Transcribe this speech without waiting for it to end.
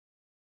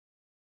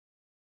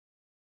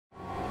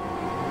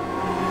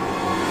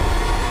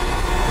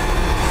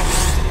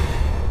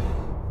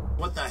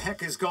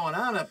heck is going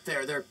on up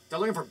there? They're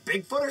looking for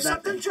Bigfoot or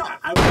something,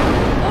 Chuck? What was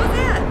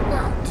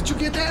that? Did you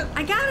get that?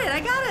 I got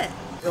it.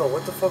 Yo,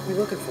 what the fuck are we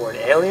looking for? An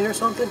alien or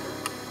something?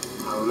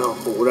 I don't know,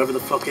 but whatever the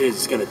fuck it is,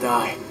 it's gonna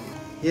die.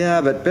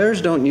 Yeah, but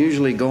bears don't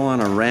usually go on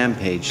a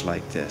rampage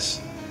like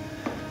this.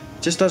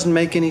 It just doesn't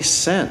make any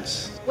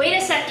sense. Wait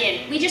a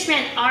second. We just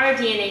ran our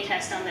DNA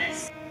test on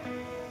this.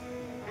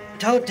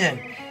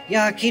 Toten,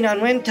 ya kinan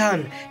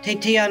wentan, te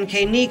tian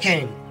ke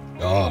niken.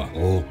 Ah,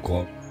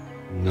 oko.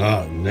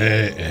 Na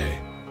ne.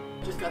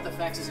 Just got the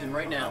faxes in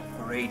right now.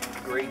 Great.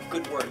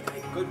 Good work.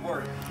 Good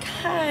work.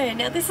 God,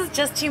 now this is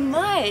just too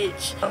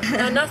much.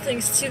 Now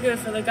nothing's too good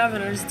for the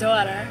governor's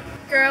daughter.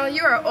 Girl,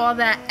 you are all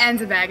that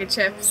and a bag of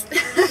chips.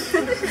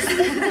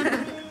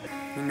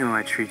 You know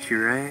I treat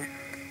you right.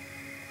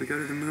 We go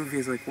to the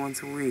movies like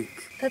once a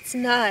week. That's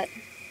not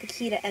the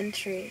key to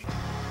entry.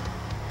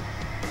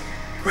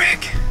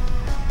 Rick!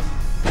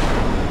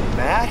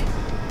 Matt?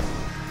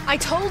 I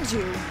told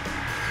you.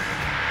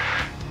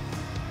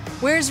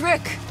 Where's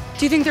Rick?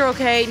 Do you think they're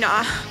okay?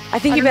 Nah. I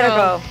think you better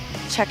go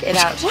check it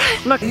out.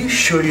 What? Are you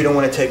sure you don't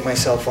want to take my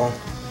cell phone?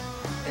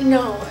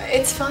 No,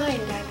 it's fine,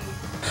 Daddy.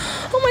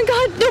 Oh my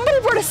God, nobody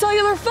brought a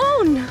cellular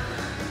phone.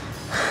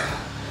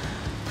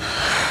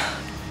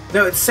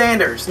 No, it's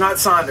Sanders, not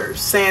Saunders.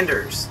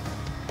 Sanders.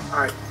 All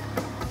right.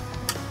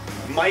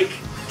 Mike,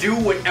 do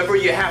whatever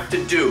you have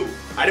to do.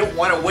 I don't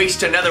want to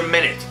waste another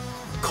minute.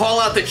 Call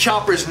out the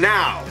choppers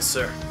now. Yes,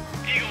 sir.